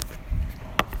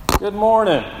Good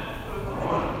morning.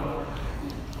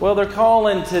 Well, they're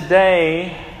calling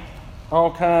today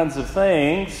all kinds of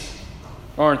things,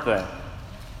 aren't they?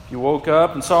 If you woke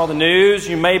up and saw the news,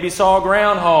 you maybe saw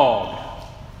groundhog,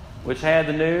 which had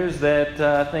the news that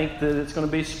I think that it's going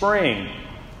to be spring.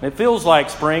 It feels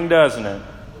like spring, doesn't it?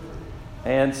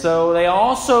 And so they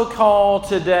also call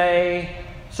today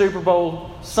Super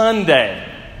Bowl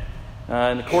Sunday.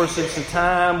 And of course, it's a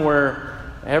time where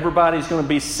everybody's going to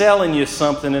be selling you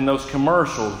something in those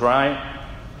commercials, right?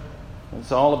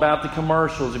 It's all about the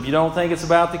commercials. If you don't think it's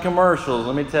about the commercials,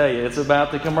 let me tell you, it's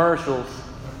about the commercials.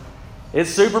 It's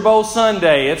Super Bowl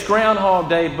Sunday, it's Groundhog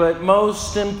Day, but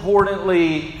most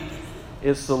importantly,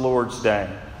 it's the Lord's Day.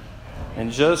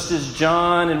 And just as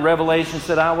John in Revelation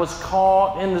said, I was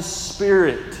caught in the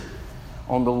Spirit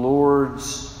on the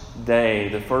Lord's Day,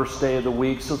 the first day of the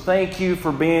week. So thank you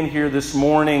for being here this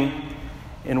morning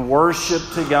in worship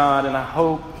to God, and I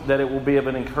hope that it will be of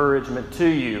an encouragement to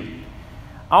you.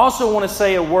 I also want to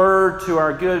say a word to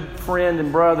our good friend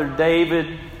and brother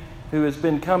David, who has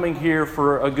been coming here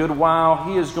for a good while.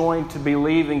 He is going to be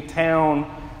leaving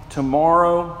town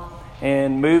tomorrow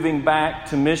and moving back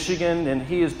to Michigan, and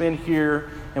he has been here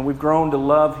and we've grown to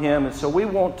love him. And so we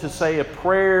want to say a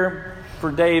prayer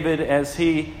for David as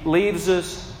he leaves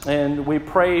us, and we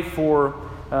pray for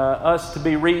us to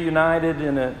be reunited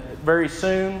very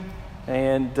soon.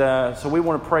 And so we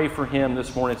want to pray for him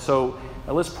this morning. So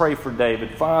let's pray for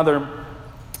David. Father,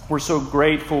 we're so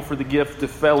grateful for the gift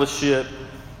of fellowship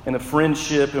and of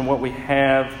friendship and what we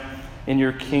have in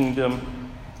your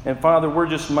kingdom. And Father, we're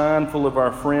just mindful of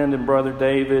our friend and brother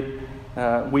David.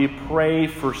 We pray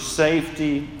for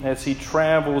safety as he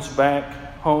travels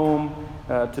back home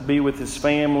to be with his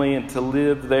family and to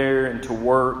live there and to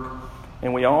work.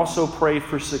 And we also pray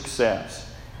for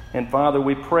success. And Father,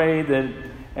 we pray that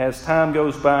as time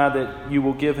goes by that you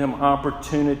will give him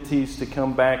opportunities to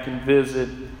come back and visit.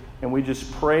 And we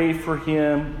just pray for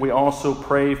him. We also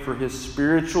pray for his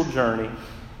spiritual journey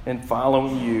in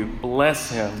following you. Bless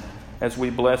him as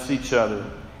we bless each other.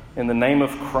 In the name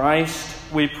of Christ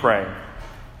we pray.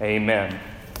 Amen.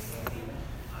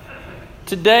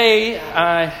 Today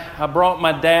I brought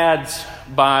my dad's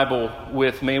Bible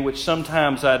with me, which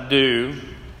sometimes I do.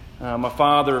 My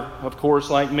father, of course,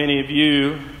 like many of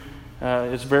you,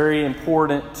 is very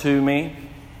important to me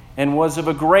and was of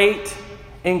a great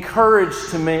encouragement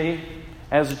to me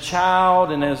as a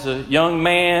child and as a young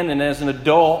man and as an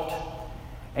adult.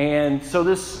 And so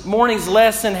this morning's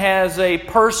lesson has a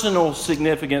personal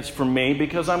significance for me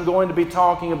because I'm going to be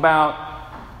talking about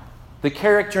the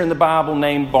character in the Bible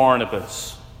named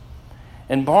Barnabas.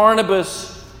 And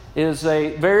Barnabas is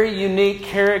a very unique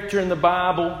character in the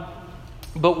Bible,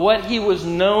 but what he was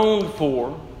known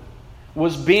for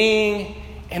was being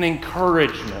an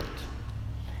encouragement.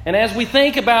 And as we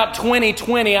think about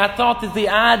 2020, I thought that the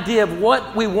idea of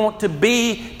what we want to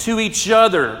be to each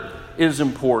other is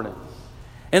important.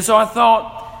 And so I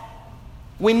thought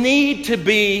we need to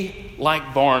be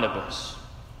like Barnabas.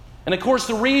 And of course,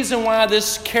 the reason why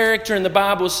this character in the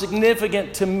Bible is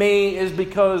significant to me is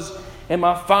because in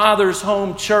my father's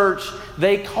home church,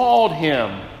 they called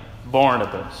him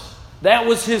Barnabas. That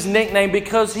was his nickname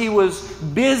because he was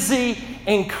busy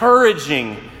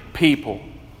encouraging people.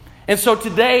 And so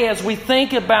today, as we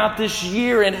think about this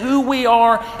year and who we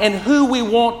are and who we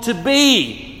want to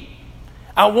be,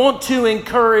 I want to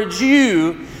encourage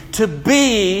you to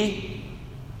be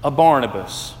a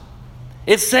Barnabas.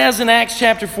 It says in Acts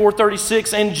chapter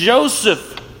 4:36, and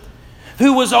Joseph,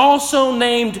 who was also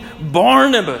named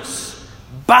Barnabas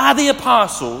by the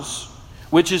apostles,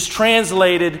 which is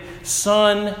translated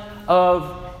son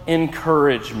of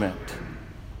encouragement.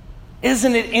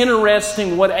 Isn't it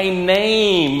interesting what a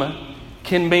name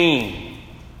can mean?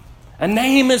 A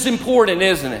name is important,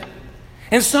 isn't it?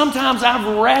 And sometimes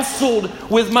I've wrestled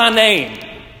with my name.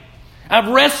 I've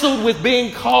wrestled with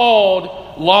being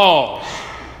called Laws.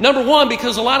 Number one,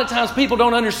 because a lot of times people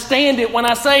don't understand it when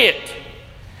I say it.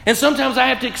 And sometimes I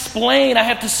have to explain, I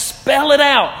have to spell it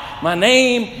out. My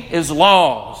name is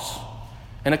Laws.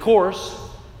 And of course,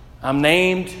 I'm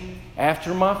named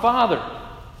after my father.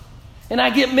 And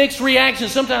I get mixed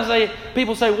reactions. Sometimes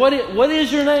people say, what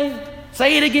is your name?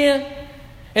 Say it again.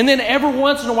 And then every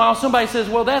once in a while somebody says,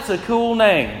 well, that's a cool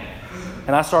name.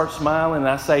 And I start smiling and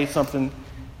I say something.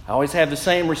 I always have the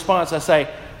same response. I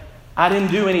say, I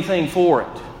didn't do anything for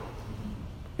it.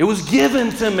 It was given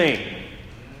to me.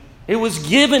 It was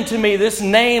given to me, this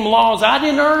name, Laws. I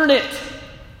didn't earn it.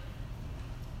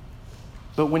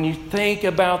 But when you think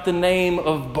about the name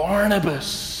of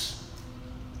Barnabas,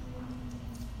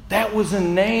 that was a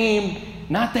name,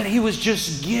 not that he was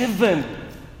just given,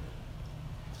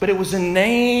 but it was a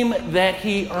name that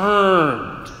he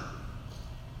earned.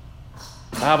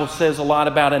 The Bible says a lot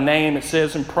about a name. It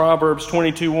says in Proverbs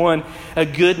 22:1, a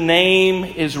good name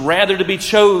is rather to be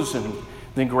chosen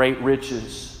than great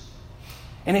riches.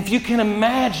 And if you can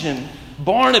imagine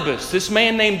Barnabas, this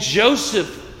man named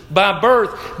Joseph by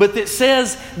birth, but that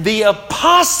says the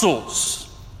apostles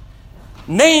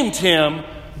named him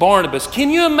Barnabas.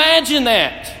 Can you imagine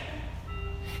that?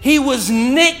 He was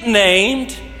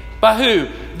nicknamed by who?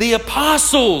 The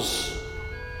apostles.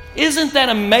 Isn't that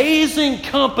amazing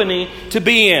company to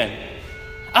be in?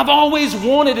 I've always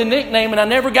wanted a nickname and I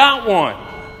never got one.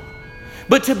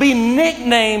 But to be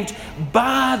nicknamed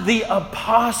by the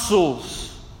apostles.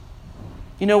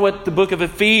 You know what the book of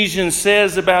Ephesians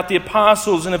says about the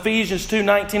apostles in Ephesians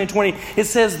 2:19 and 20? It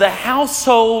says, the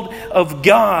household of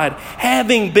God,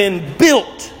 having been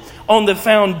built on the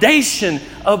foundation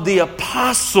of the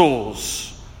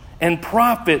apostles and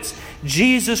prophets,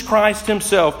 Jesus Christ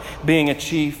himself being a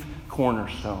chief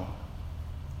cornerstone.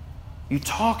 You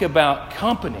talk about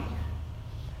company.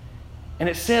 And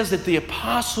it says that the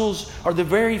apostles are the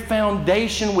very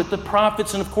foundation with the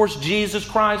prophets and of course Jesus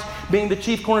Christ being the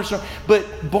chief cornerstone.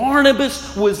 But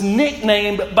Barnabas was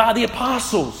nicknamed by the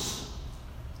apostles.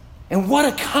 And what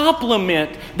a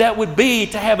compliment that would be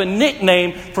to have a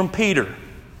nickname from Peter.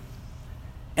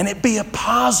 And it be a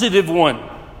positive one.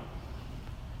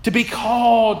 To be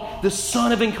called the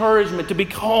son of encouragement, to be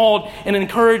called an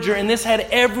encourager. And this had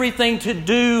everything to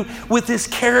do with his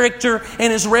character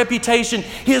and his reputation.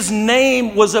 His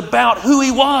name was about who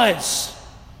he was.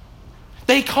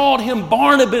 They called him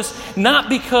Barnabas not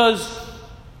because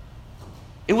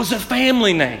it was a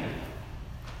family name.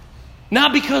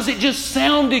 Not because it just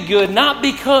sounded good. Not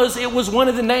because it was one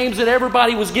of the names that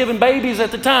everybody was giving babies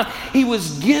at the time. He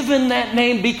was given that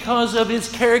name because of his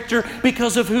character,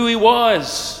 because of who he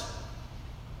was.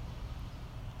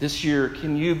 This year,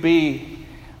 can you be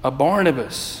a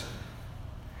Barnabas?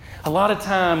 A lot of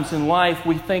times in life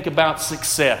we think about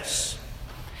success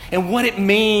and what it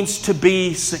means to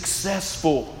be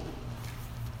successful.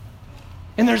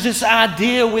 And there's this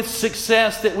idea with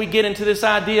success that we get into this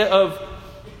idea of,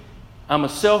 I'm a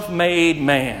self-made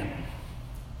man.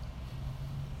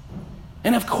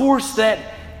 And of course that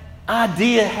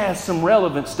idea has some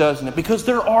relevance, doesn't it? Because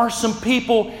there are some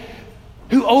people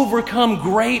who overcome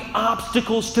great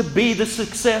obstacles to be the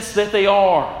success that they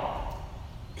are.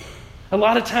 A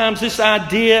lot of times this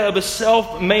idea of a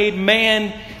self-made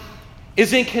man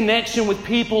is in connection with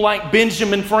people like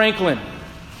Benjamin Franklin.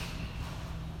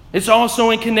 It's also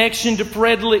in connection to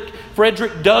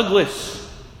Frederick Douglass.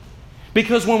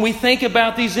 Because when we think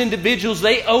about these individuals,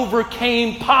 they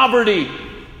overcame poverty.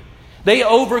 They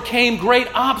overcame great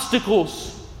obstacles.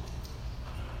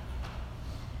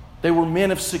 They were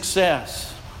men of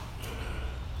success.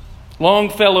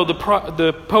 Longfellow,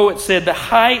 the poet, said, the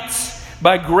heights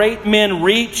by great men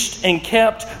reached and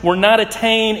kept were not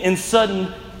attained in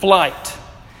sudden flight.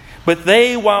 But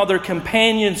they, while their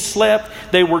companions slept,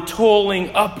 they were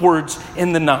toiling upwards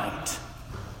in the night.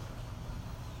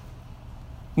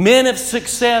 Men of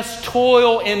success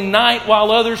toil in night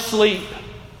while others sleep.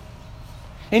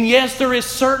 And yes, there is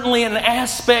certainly an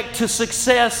aspect to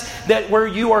success that where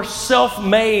you are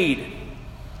self-made.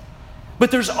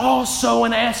 But there's also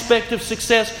an aspect of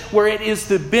success where it is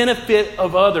the benefit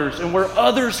of others and where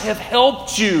others have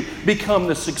helped you become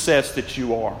the success that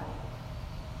you are.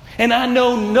 And I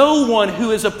know no one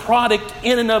who is a product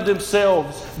in and of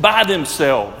themselves, by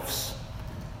themselves.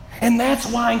 And that's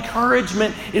why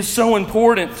encouragement is so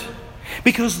important.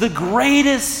 Because the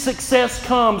greatest success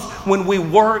comes when we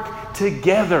work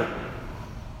together,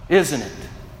 isn't it?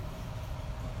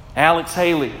 Alex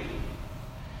Haley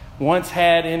once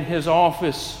had in his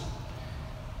office,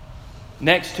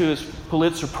 next to his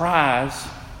Pulitzer Prize,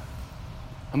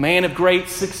 a man of great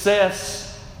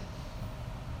success,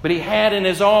 but he had in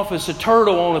his office a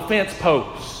turtle on a fence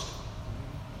post.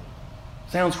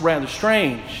 Sounds rather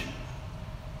strange.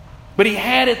 But he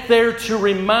had it there to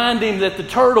remind him that the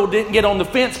turtle didn't get on the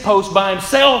fence post by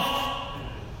himself.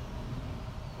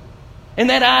 And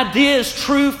that idea is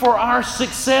true for our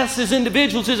success as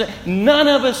individuals, isn't it? None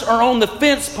of us are on the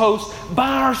fence post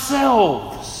by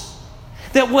ourselves.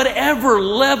 That whatever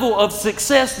level of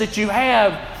success that you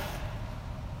have,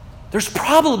 there's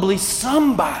probably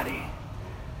somebody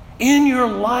in your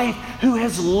life who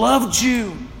has loved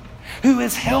you, who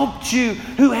has helped you,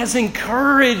 who has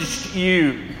encouraged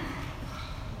you.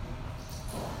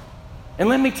 And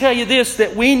let me tell you this,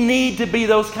 that we need to be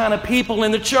those kind of people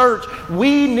in the church.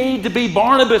 We need to be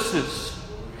Barnabases,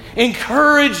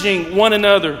 encouraging one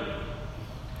another.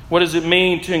 What does it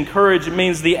mean to encourage? It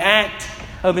means the act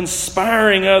of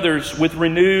inspiring others with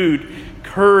renewed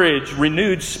courage,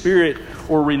 renewed spirit,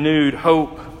 or renewed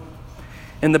hope.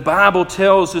 And the Bible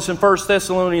tells us in 1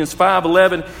 Thessalonians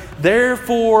 5:11,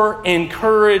 therefore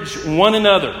encourage one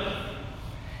another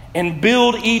and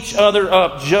build each other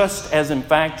up, just as in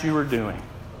fact you are doing.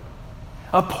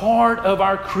 A part of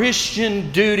our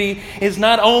Christian duty is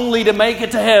not only to make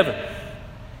it to heaven,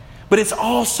 but it's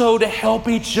also to help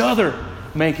each other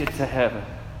make it to heaven.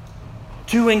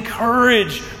 To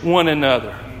encourage one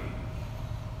another.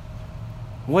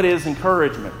 What is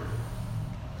encouragement?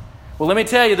 Well, let me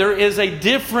tell you, there is a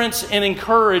difference in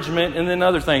encouragement and then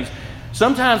other things.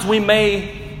 Sometimes we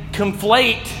may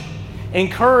conflate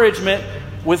encouragement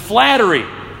with flattery.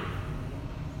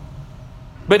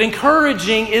 But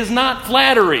encouraging is not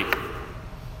flattery.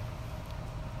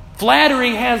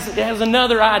 Flattery has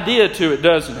another idea to it,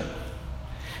 doesn't it?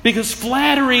 Because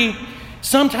flattery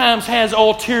sometimes has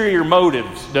ulterior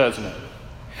motives, doesn't it?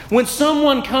 When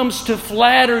someone comes to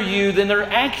flatter you, then they're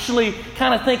actually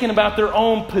kind of thinking about their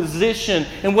own position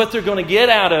and what they're going to get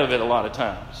out of it a lot of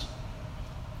times.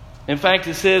 In fact,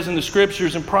 it says in the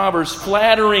Scriptures in Proverbs,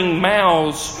 flattering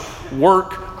mouths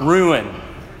work ruin.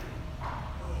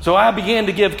 So I began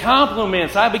to give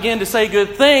compliments. I began to say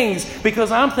good things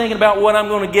because I'm thinking about what I'm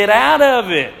going to get out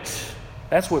of it.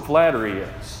 That's what flattery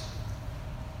is.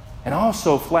 And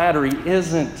also, flattery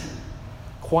isn't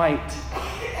quite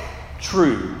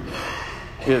true,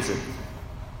 is it?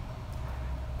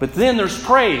 But then there's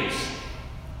praise.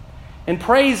 And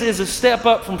praise is a step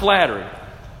up from flattery.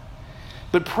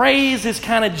 But praise is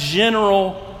kind of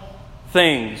general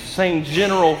things, saying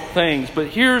general things. But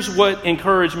here's what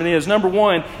encouragement is. Number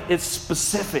one, it's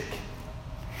specific.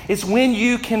 It's when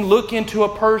you can look into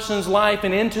a person's life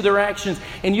and into their actions,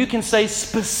 and you can say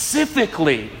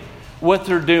specifically what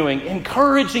they're doing,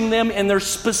 encouraging them in their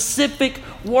specific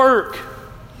work.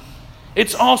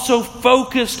 It's also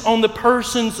focused on the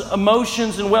person's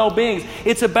emotions and well-being.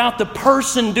 It's about the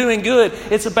person doing good.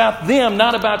 It's about them,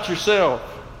 not about yourself.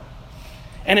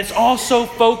 And it's also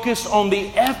focused on the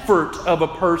effort of a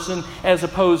person as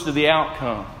opposed to the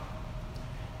outcome.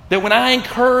 That when I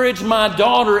encourage my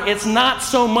daughter, it's not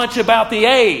so much about the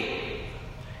A.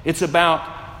 It's about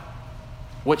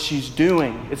what she's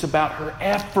doing. It's about her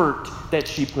effort that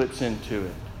she puts into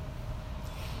it.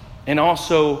 And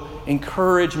also,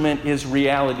 encouragement is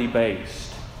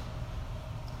reality-based.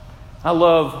 I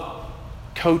love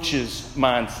coach's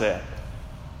mindset.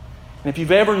 And if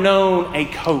you've ever known a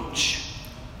coach,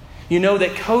 you know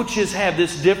that coaches have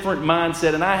this different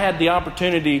mindset. And I had the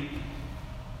opportunity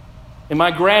in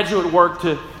my graduate work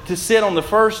to sit on the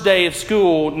first day of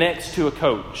school next to a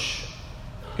coach.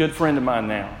 Good friend of mine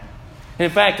now. And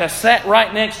in fact, I sat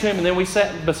right next to him, and then we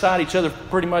sat beside each other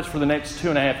pretty much for the next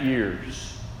 2.5 years.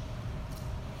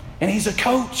 And he's a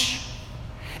coach.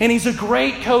 And he's a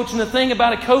great coach. And the thing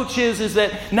about a coach is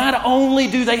that not only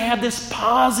do they have this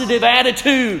positive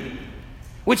attitude,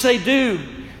 which they do.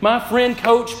 My friend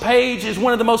Coach Page is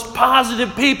one of the most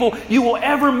positive people you will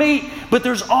ever meet. But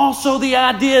there's also the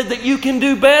idea that you can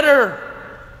do better.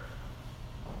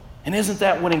 And isn't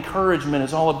that what encouragement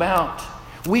is all about?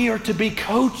 We are to be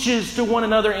coaches to one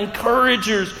another,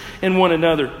 encouragers in one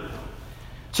another.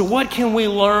 So what can we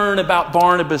learn about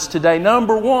Barnabas today?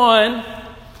 Number one,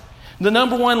 the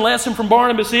number one lesson from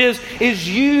Barnabas is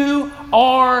you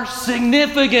are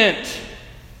significant.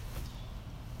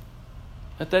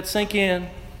 Let that sink in.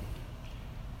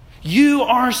 You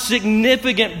are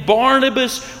significant.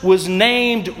 Barnabas was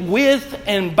named with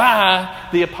and by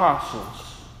the apostles.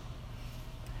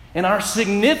 And our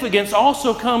significance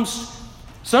also comes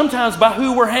sometimes by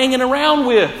who we're hanging around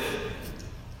with.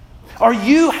 Are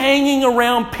you hanging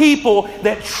around people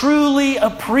that truly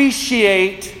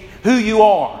appreciate who you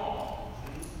are?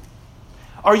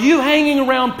 Are you hanging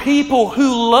around people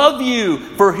who love you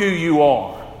for who you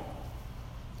are?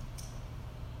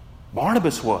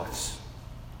 Barnabas was.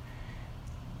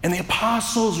 And the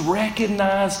apostles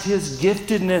recognized his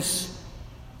giftedness.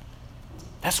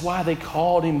 That's why they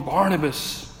called him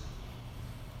Barnabas.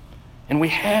 And we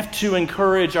have to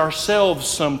encourage ourselves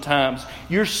sometimes.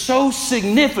 You're so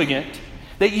significant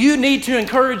that you need to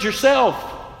encourage yourself.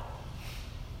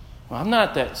 Well, I'm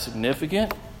not that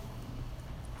significant.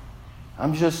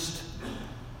 I'm just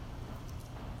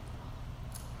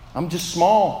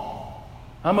small.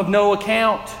 I'm of no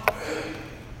account.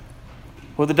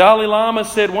 Well, the Dalai Lama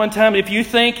said one time, if you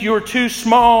think you're too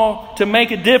small to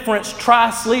make a difference, try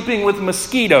sleeping with a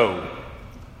mosquito.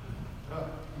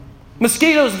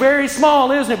 Mosquito's very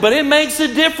small, isn't it? But it makes a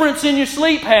difference in your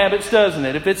sleep habits, doesn't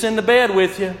it? If it's in the bed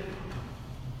with you.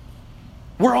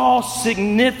 We're all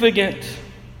significant.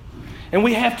 And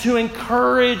we have to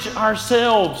encourage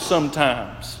ourselves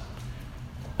sometimes.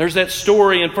 There's that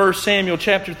story in 1 Samuel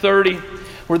chapter 30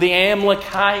 where the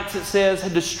Amalekites, it says,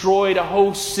 had destroyed a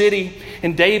whole city.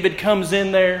 And David comes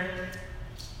in there.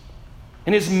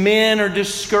 And his men are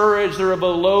discouraged. They're of a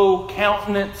low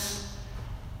countenance.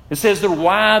 It says their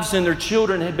wives and their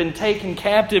children had been taken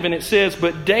captive. And it says,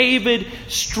 but David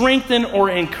strengthened or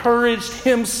encouraged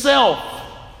himself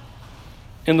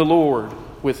in the Lord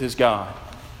with his God.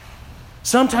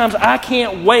 Sometimes I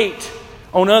can't wait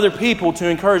on other people to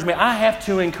encourage me. I have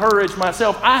to encourage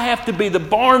myself. I have to be the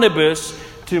Barnabas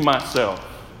to myself.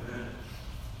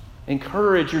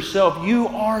 Encourage yourself. You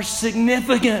are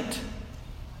significant.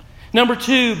 Number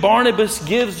 2, Barnabas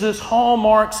gives us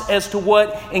hallmarks as to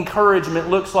what encouragement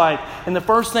looks like. And the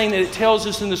first thing that it tells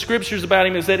us in the Scriptures about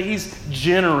him is that he's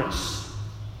generous.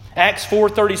 Acts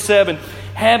 4:37,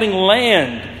 having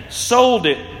land, sold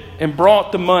it, and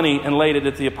brought the money and laid it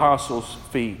at the apostles'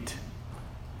 feet.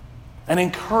 An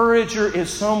encourager is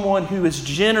someone who is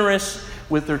generous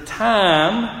with their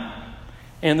time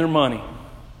and their money.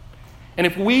 And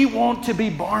if we want to be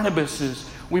Barnabases,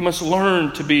 we must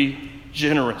learn to be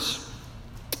generous.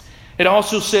 It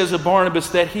also says of Barnabas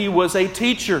that he was a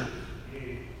teacher.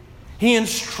 He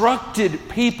instructed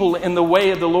people in the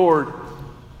way of the Lord.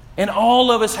 And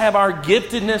all of us have our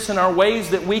giftedness and our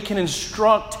ways that we can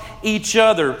instruct each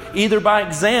other, either by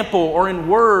example or in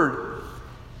word.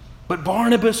 But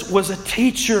Barnabas was a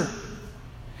teacher.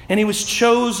 And he was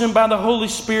chosen by the Holy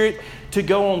Spirit to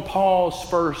go on Paul's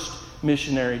first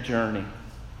missionary journey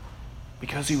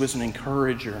because he was an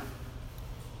encourager.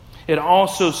 It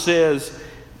also says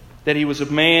that he was a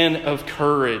man of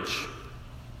courage.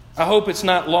 I hope it's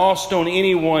not lost on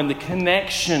anyone the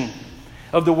connection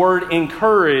of the word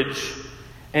encourage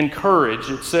and courage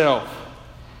itself.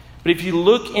 But if you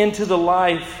look into the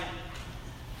life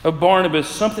of Barnabas,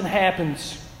 something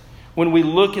happens when we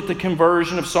look at the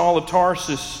conversion of Saul of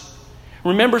Tarsus.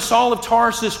 Remember, Saul of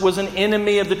Tarsus was an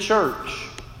enemy of the church.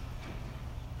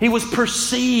 He was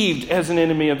perceived as an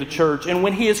enemy of the church. And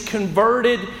when he is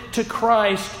converted to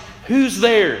Christ, who's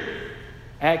there?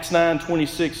 Acts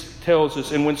 9:26 tells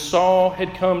us, and when Saul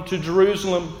had come to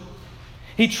Jerusalem,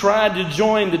 he tried to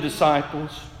join the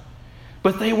disciples,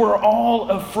 but they were all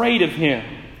afraid of him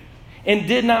and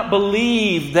did not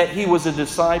believe that he was a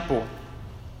disciple.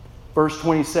 Verse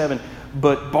 27,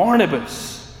 but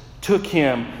Barnabas took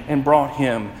him and brought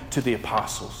him to the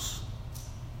apostles.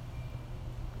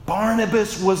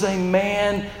 Barnabas was a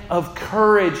man of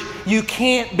courage. You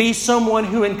can't be someone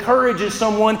who encourages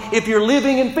someone if you're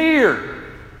living in fear,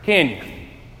 can you?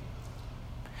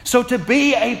 So to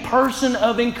be a person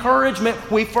of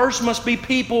encouragement, we first must be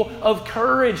people of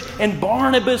courage. And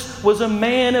Barnabas was a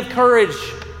man of courage.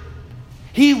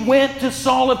 He went to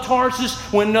Saul of Tarsus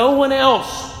when no one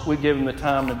else would give him the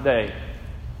time of day.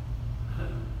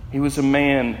 He was a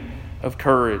man of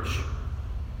courage.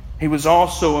 He was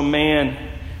also a man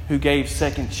who gave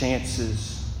second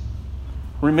chances.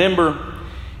 Remember,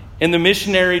 in the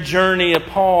missionary journey of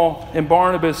Paul and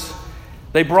Barnabas,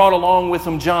 they brought along with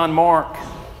them John Mark.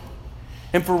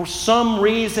 And for some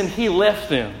reason, he left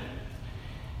them.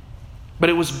 But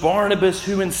it was Barnabas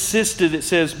who insisted. It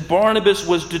says Barnabas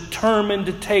was determined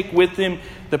to take with him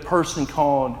the person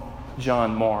called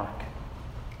John Mark.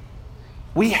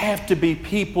 We have to be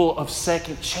people of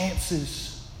second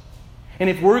chances. And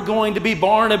if we're going to be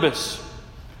Barnabas,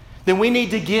 then we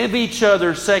need to give each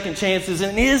other second chances.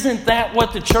 And isn't that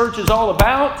what the church is all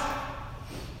about?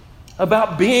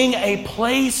 About being a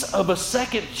place of a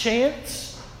second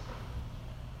chance?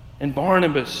 And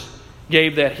Barnabas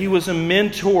gave that. He was a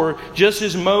mentor, just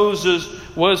as Moses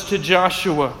was to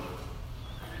Joshua.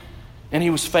 And he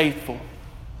was faithful.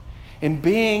 And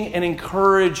being an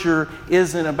encourager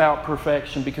isn't about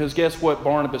perfection, because guess what?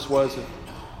 Barnabas wasn't.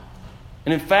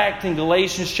 And in fact, in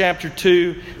Galatians chapter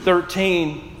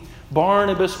 2:13,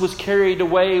 Barnabas was carried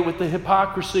away with the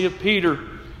hypocrisy of Peter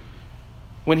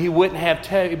when he wouldn't have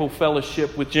table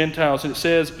fellowship with Gentiles. And it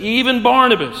says, even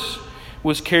Barnabas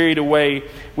was carried away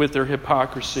with their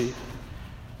hypocrisy.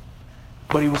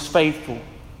 But he was faithful.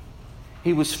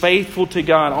 He was faithful to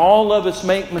God. All of us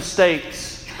make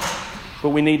mistakes, but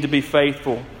we need to be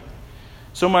faithful.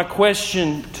 So my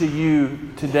question to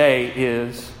you today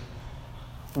is,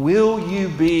 will you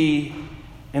be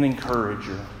an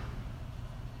encourager?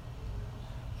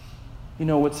 You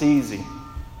know what's easy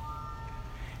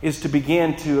is to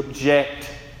begin to object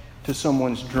to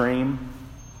someone's dream,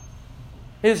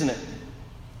 isn't it?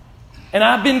 And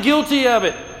I've been guilty of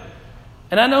it.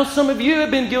 And I know some of you have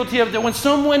been guilty of it. That when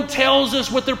someone tells us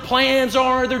what their plans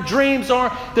are, their dreams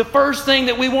are, the first thing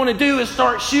that we want to do is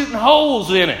start shooting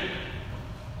holes in it.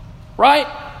 Right?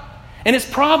 And it's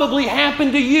probably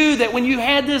happened to you that when you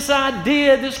had this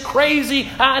idea, this crazy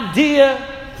idea,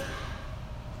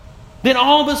 then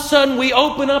all of a sudden we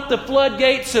open up the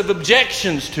floodgates of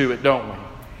objections to it, don't we?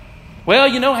 Well,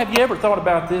 have you ever thought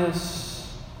about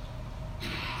this?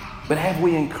 But have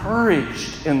we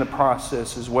encouraged in the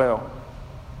process as well?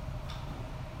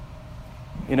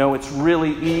 It's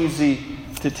really easy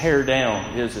to tear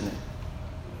down, isn't it?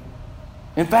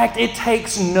 In fact, it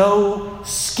takes no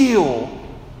skill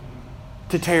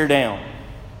to tear down.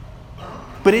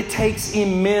 But it takes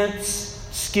immense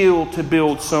skill to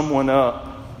build someone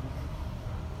up.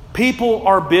 People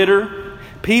are bitter.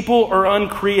 People are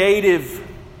uncreative.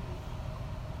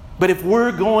 But if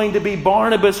we're going to be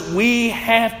Barnabas, we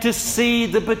have to see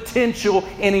the potential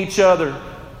in each other.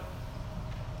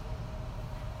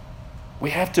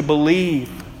 We have to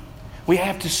believe. We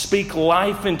have to speak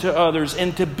life into others.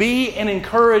 And to be an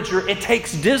encourager, it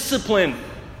takes discipline.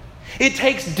 It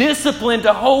takes discipline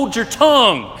to hold your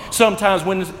tongue sometimes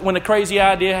when a crazy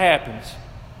idea happens.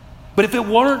 But if it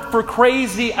weren't for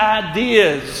crazy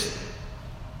ideas,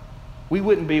 we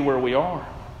wouldn't be where we are.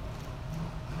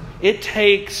 It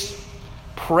takes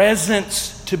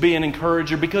presence to be an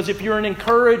encourager, because if you're an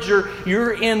encourager,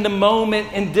 you're in the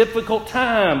moment in difficult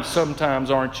times sometimes,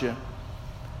 aren't you?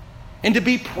 And to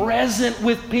be present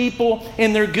with people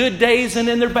in their good days and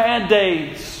in their bad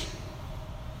days.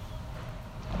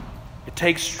 It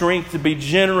takes strength to be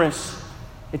generous.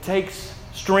 It takes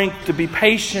strength to be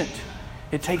patient.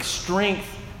 It takes strength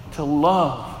to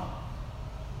love.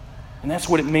 And that's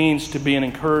what it means to be an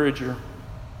encourager.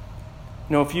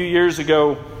 A few years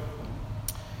ago,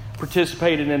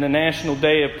 participated in a National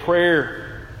Day of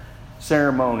Prayer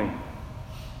ceremony.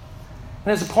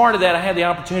 And as a part of that, I had the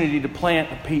opportunity to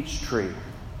plant a peach tree.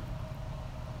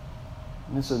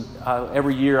 And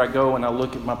every year I go and I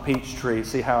look at my peach tree,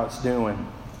 see how it's doing.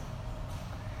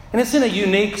 And it's in a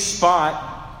unique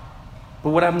spot.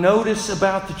 But what I've noticed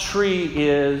about the tree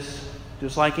is,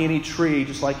 just like any tree,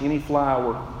 just like any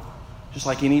flower, just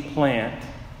like any plant,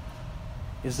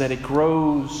 is that it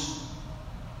grows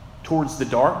towards the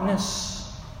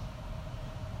darkness.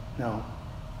 No,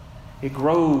 it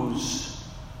grows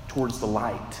towards the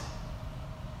light.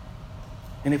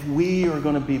 And if we are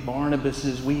going to be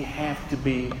Barnabases, we have to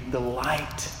be the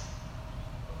light.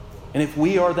 And if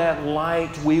we are that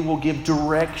light, we will give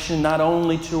direction not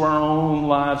only to our own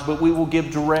lives, but we will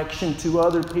give direction to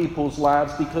other people's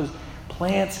lives, because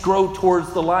plants grow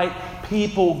towards the light.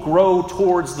 People grow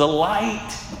towards the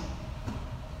light.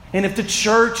 And if the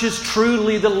church is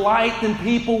truly the light, then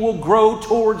people will grow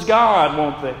towards God,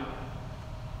 won't they?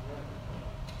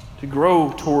 To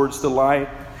grow towards the light.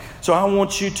 So I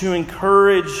want you to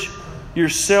encourage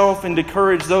yourself and to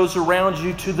encourage those around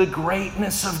you to the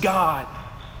greatness of God.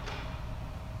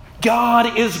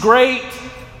 God is great.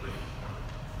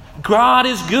 God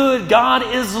is good. God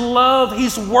is love.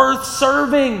 He's worth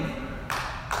serving.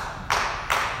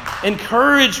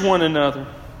 Encourage one another.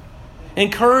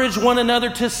 Encourage one another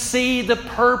to see the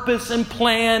purpose and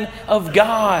plan of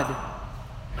God.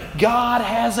 God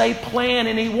has a plan,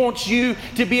 and He wants you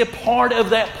to be a part of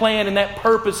that plan and that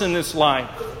purpose in this life.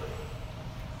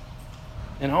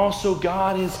 And also,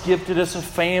 God has gifted us a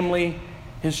family,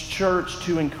 His church,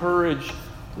 to encourage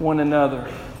one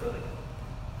another.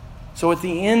 So at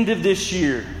the end of this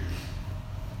year,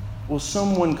 will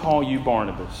someone call you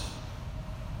Barnabas?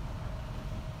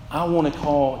 I want to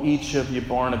call each of you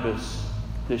Barnabas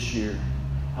this year.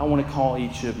 I want to call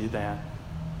each of you that.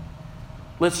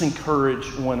 Let's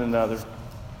encourage one another.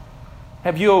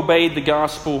 Have you obeyed the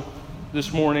gospel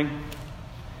this morning?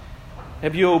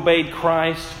 Have you obeyed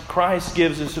Christ? Christ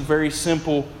gives us a very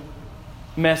simple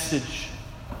message.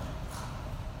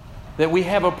 That we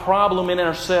have a problem in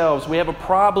ourselves. We have a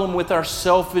problem with our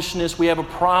selfishness. We have a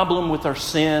problem with our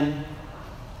sin.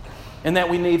 And that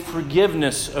we need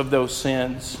forgiveness of those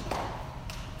sins.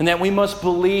 And that we must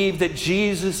believe that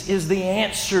Jesus is the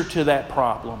answer to that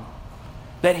problem.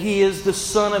 That He is the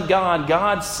Son of God.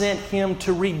 God sent Him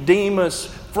to redeem us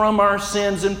from our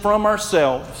sins and from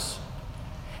ourselves.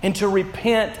 And to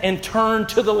repent and turn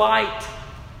to the light.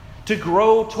 To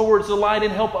grow towards the light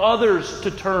and help others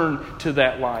to turn to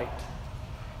that light.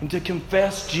 And to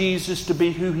confess Jesus to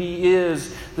be who He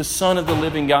is, the Son of the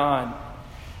living God.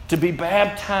 To be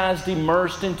baptized,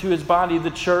 immersed into His body, the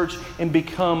church, and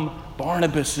become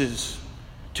Barnabases.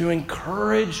 To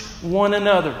encourage one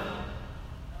another.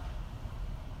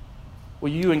 Will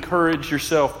you encourage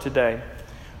yourself today?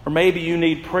 Or maybe you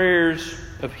need prayers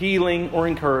of healing or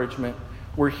encouragement.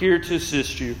 We're here to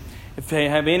assist you. If you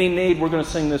have any need, we're going to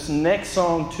sing this next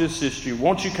song to assist you.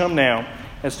 Won't you come now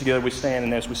as together we stand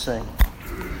and as we sing.